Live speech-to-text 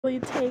We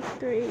take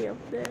 3 of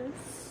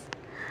this.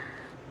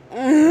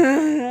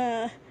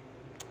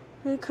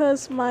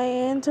 Because my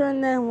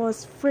internet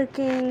was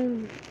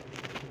freaking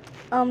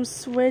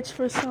switched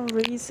for some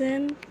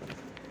reason.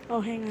 Oh,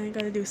 hang on, I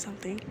gotta do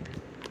something.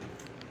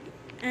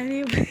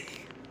 Anyway,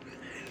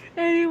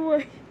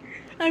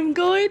 I'm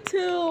going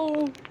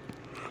to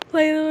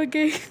play a little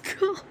game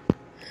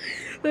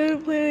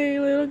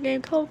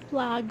called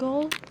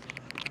Flagle.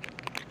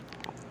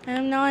 And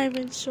I'm not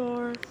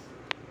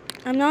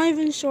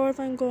even sure if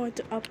I'm going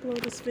to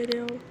upload this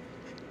video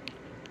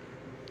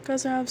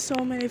because I have so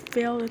many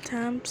failed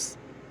attempts.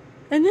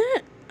 And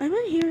then, am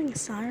I hearing a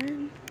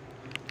siren?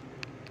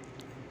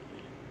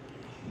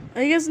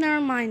 I guess never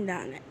mind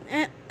that.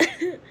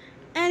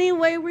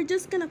 Anyway, we're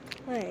just gonna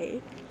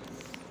play.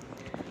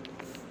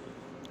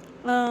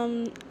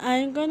 I'm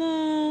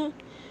gonna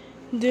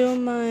do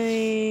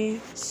my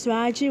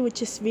strategy,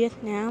 which is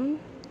Vietnam.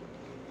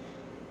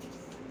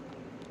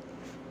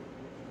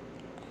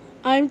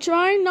 I'm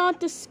trying not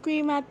to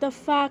scream at the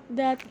fact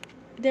that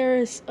there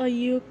is a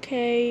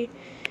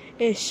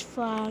UK-ish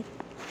flag.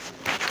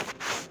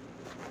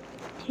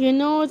 You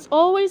know, it's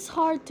always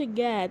hard to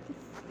get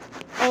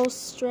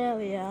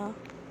Australia.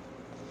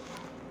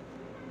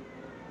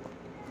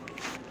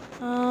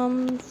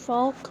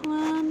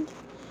 Falkland.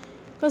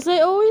 Because I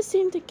always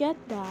seem to get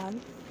that.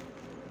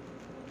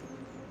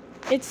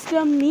 It's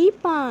the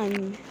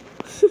Mipan.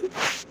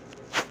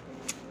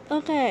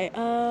 Okay,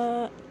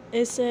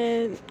 is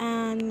it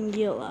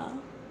Anguilla?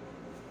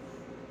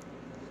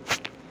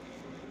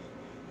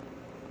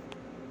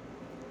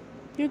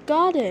 You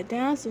got it. The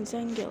answer is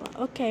Anguilla.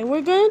 Okay,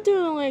 we're gonna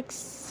do like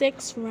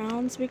 6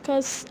 rounds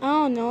because I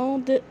don't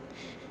know.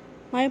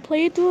 My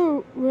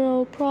playthrough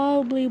will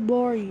probably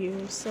bore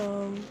you.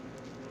 So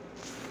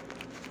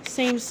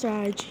same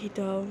strategy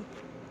though.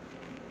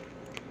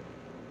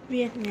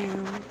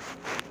 Vietnam.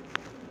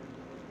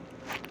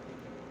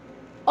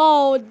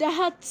 Oh,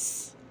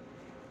 that's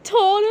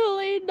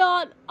totally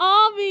not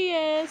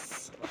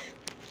obvious.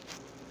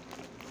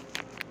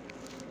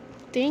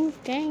 Dang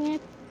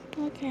it.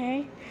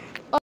 Okay.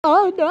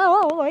 Oh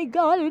no, I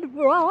got it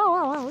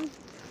wrong.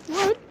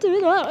 What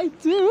did I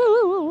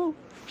do?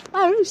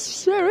 I'm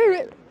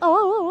sure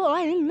all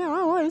I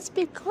know is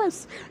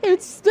because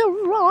it's the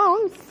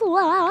wrong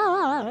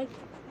flag.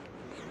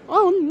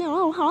 Oh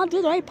no, how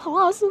did I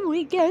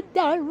possibly get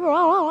that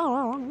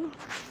wrong?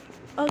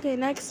 Okay,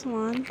 next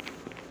one.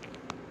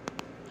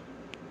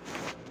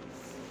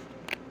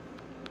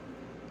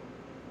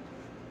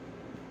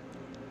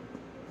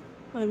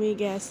 Let me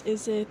guess,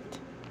 is it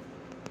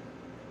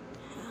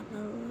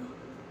Cameroon?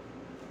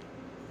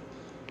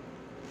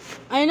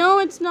 I know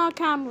it's not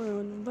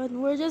Cameroon, but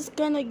we're just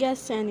gonna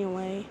guess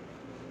anyway.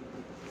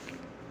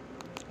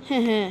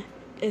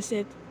 Is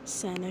it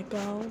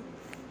Senegal?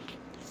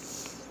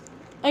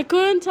 I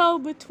couldn't tell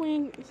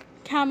between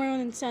Cameroon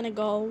and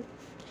Senegal.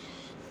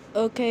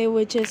 Okay,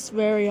 which is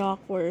very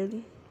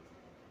awkward.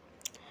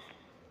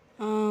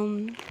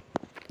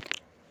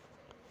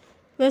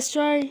 Let's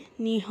try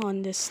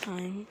Nihon this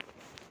time.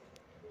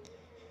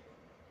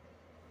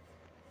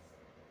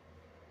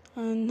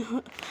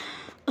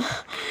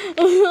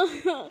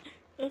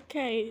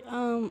 Okay,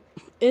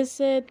 is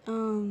it,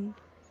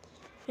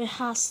 it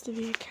has to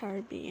be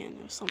Caribbean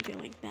or something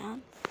like that.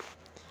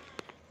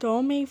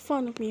 Don't make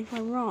fun of me if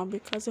I'm wrong,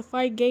 because if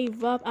I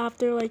gave up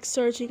after like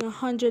searching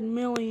 100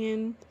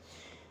 million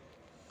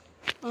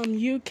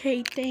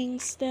UK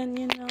things,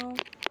 then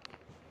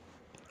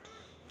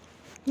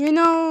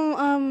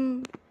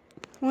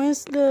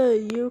once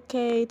the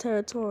UK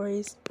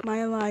territories,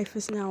 my life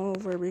is now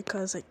over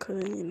because I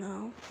couldn't,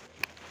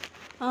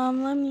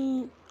 let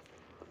me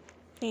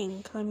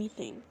think.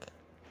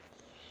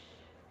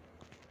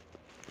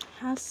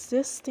 Has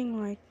this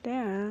thing right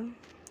there?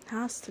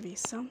 Has to be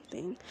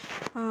something.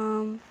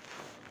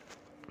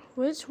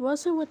 Which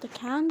was it with the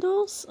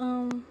candles?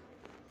 Might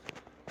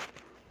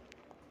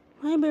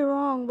be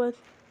wrong, but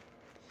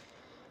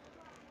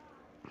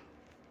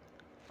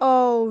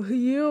oh,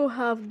 you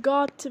have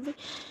got to be.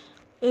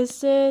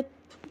 Is it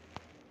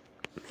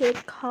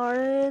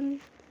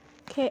Pitcairn?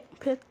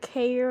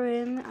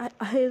 Pitcairn?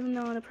 I don't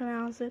know how to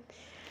pronounce it.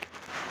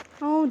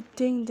 Oh,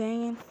 dang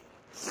it.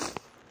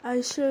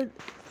 I should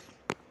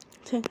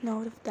take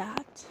note of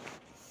that.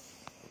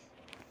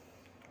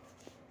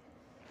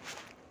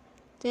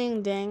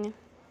 Dang.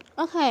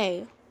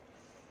 Okay.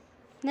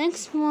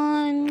 Next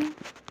one.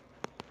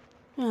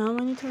 How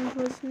many turns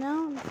was it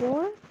now?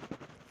 4?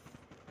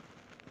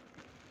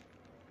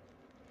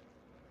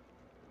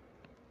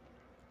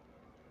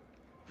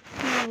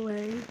 No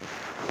way.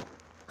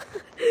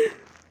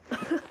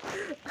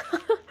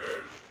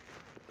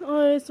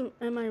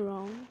 Am I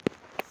wrong?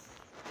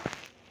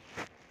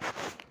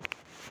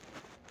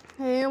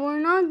 Hey, we're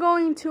not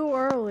going too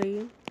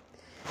early.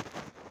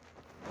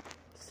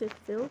 Is it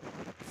Phil?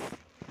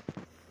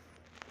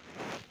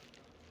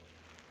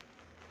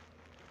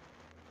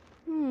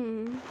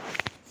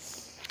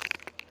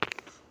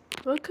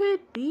 What could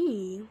it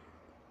be?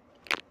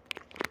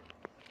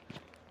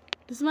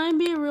 This might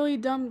be a really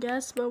dumb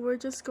guess, but we're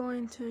just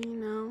going to, you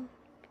know,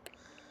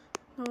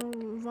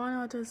 run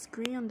out this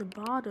green on the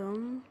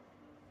bottom.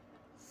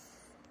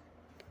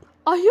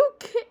 Are you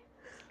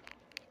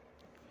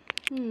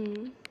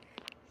kidding?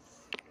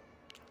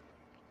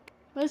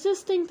 Let's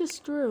just think this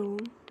through.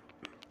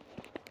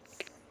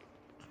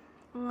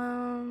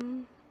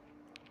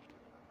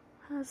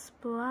 Has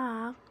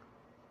black.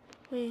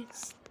 Wait.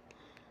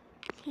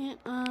 Can't,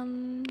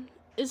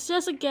 it's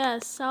just a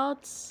guess.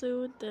 South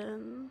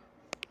Sudan.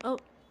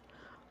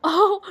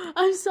 Oh,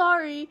 I'm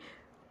sorry.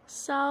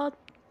 South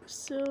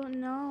Sudan.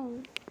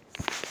 No.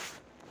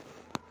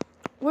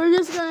 We're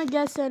just gonna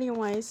guess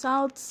anyway.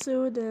 South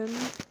Sudan.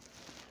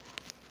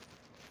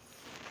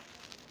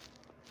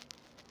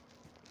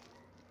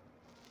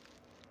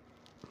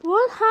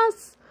 What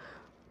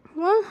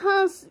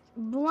has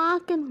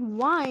black and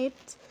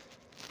white?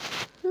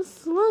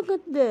 Just look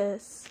at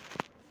this.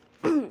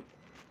 Think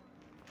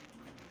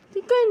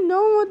I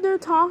know what they're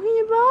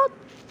talking about?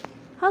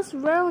 Has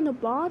red on the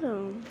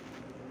bottom.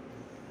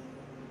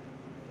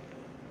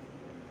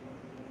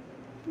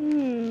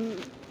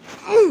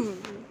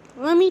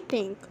 Let me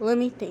think. Let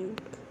me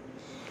think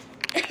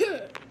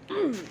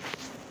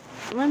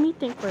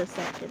for a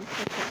second.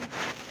 Okay.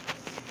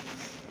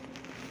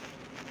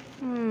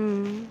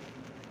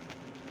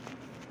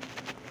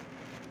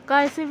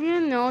 Guys, if you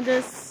know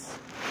this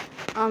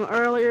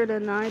earlier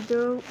than I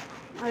do,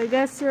 I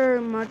guess you're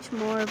much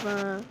more of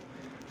a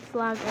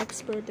flag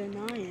expert than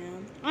I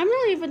am. I'm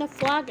not even a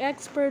flag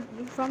expert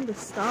from the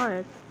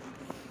start.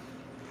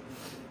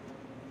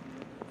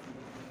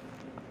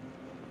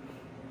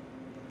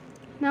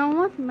 Now,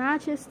 what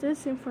matches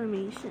this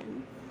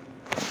information?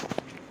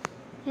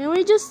 Can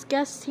we just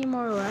guess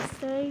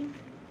Timor-Leste?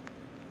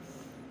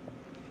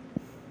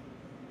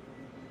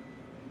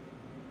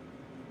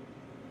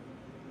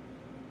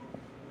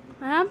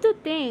 I have to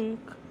think,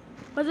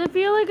 but I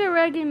feel like I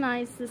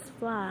recognize this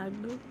flag.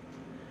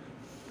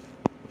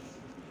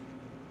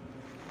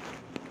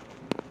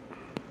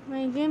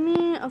 Wait, give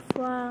me a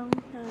flag.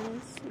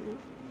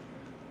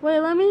 Wait,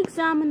 let me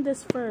examine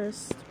this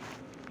first.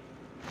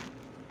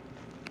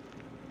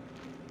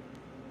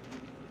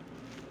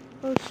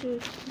 Oh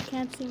shoot, I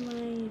can't see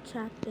my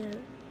chat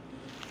there.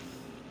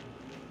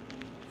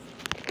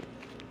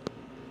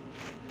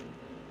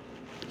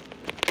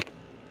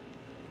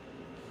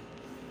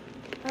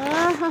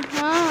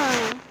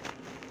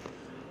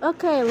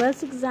 Okay,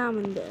 let's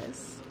examine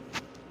this.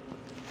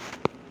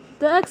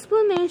 The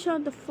explanation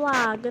of the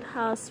flag, it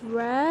has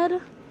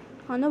red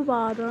on the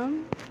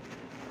bottom,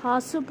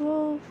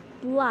 possible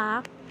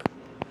black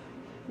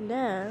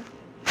there.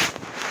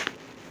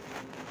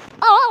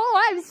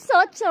 Oh, I'm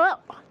such a...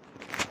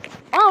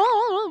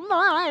 Oh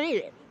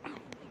my...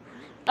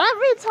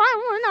 Every time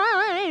when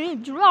I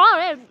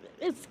draw it,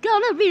 it's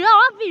gonna be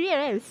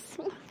obvious.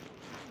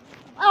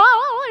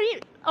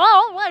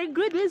 Oh my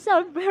goodness,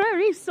 I'm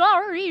very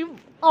sorry,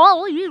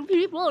 all you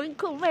people in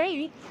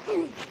Kuwait.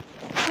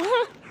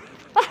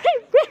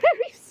 I'm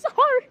very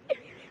sorry.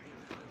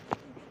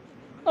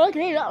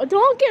 Okay,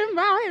 don't get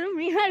mad at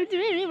me, I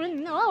didn't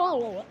even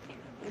know.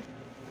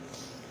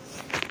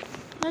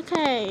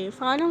 Okay,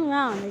 final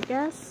round, I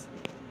guess.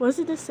 Was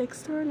it the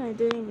 6th turn? I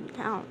didn't even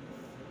count.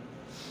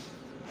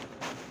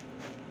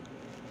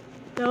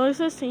 That was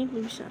a St.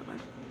 Lucia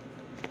one.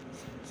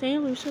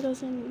 St. Lucia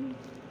doesn't...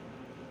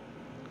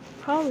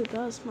 Probably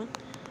does, but...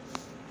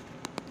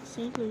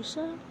 St.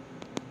 Lucia?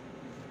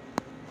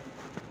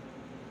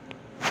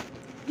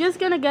 Just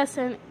gonna guess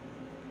it.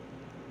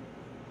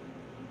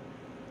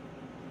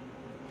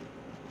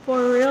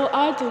 For real,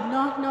 I did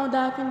not know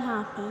that can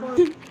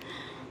happen.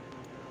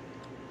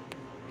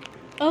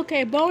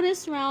 Okay,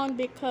 bonus round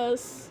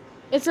because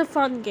it's a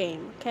fun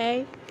game,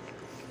 okay?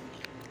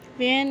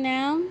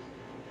 Vietnam.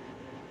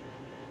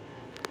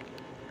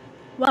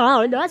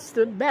 Wow, that's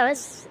the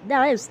best.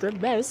 That is the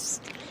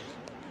best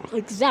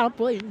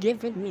example you've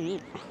given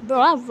me.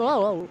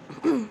 Bravo.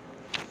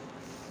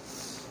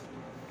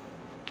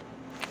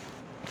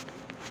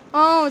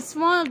 Oh, it's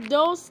one of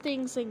those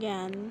things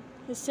again.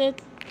 Is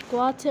it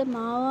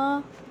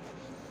Guatemala?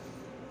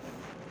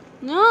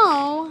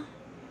 No.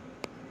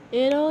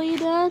 Italy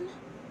then?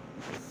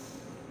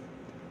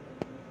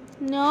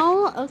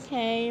 No?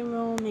 Okay,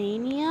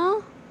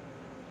 Romania?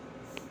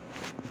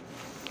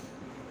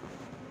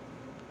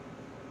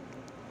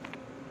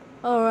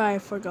 Oh, right, I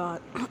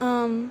forgot.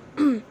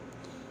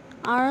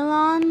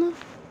 Ireland?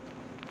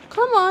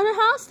 Come on, it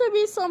has to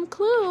be some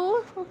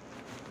clue.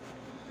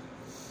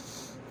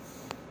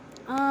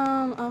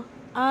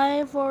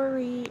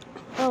 Ivory.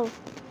 Oh.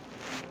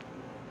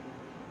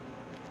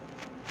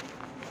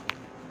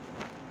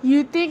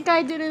 You think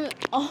I didn't?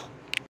 Oh.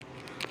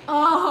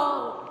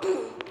 Oh.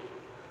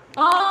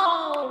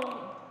 Oh.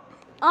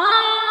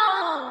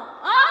 Oh.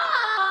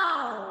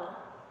 Oh.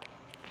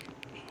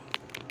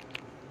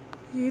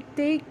 You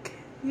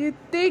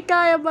think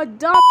I am a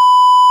dumb?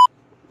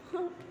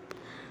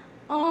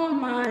 Oh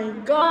my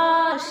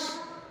gosh.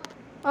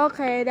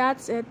 Okay,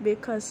 that's it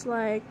because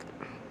like,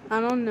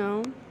 I don't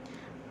know.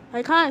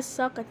 I kind of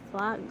suck at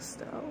flags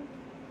though.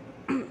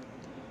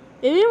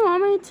 If you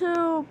want me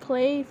to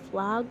play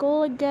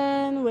Flagle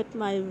again with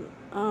my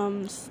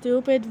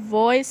stupid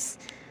voice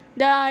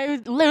that I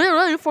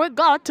literally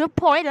forgot to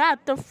point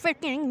at the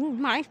freaking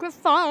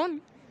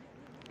microphone,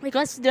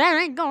 because then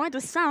I'm going to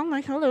sound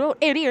like a little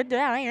idiot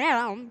that I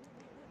am.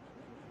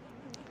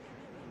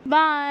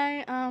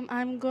 Bye.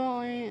 I'm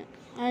going to,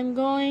 I'm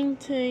going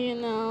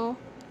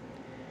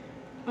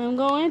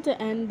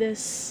to end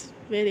this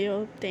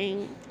video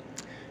thing.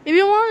 If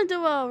you want to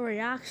do a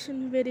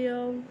reaction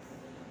video,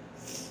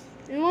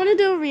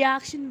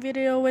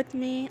 with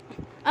me,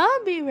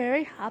 I'll be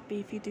very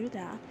happy if you do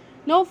that.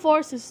 No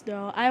forces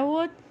though. I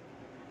would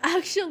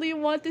actually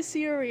want to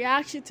see your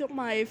reaction to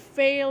my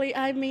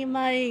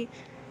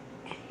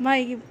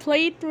my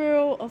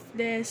playthrough of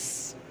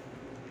this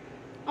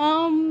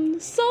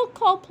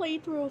so-called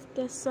playthrough of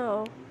this.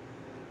 So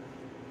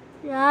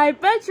yeah, I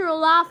bet you're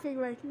laughing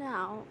right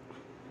now.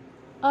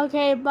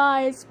 Okay,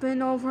 bye. It's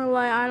been over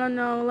like, I don't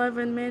know,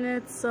 11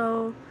 minutes.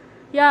 So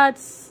yeah,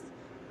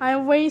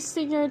 I'm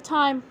wasting your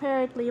time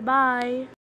apparently. Bye.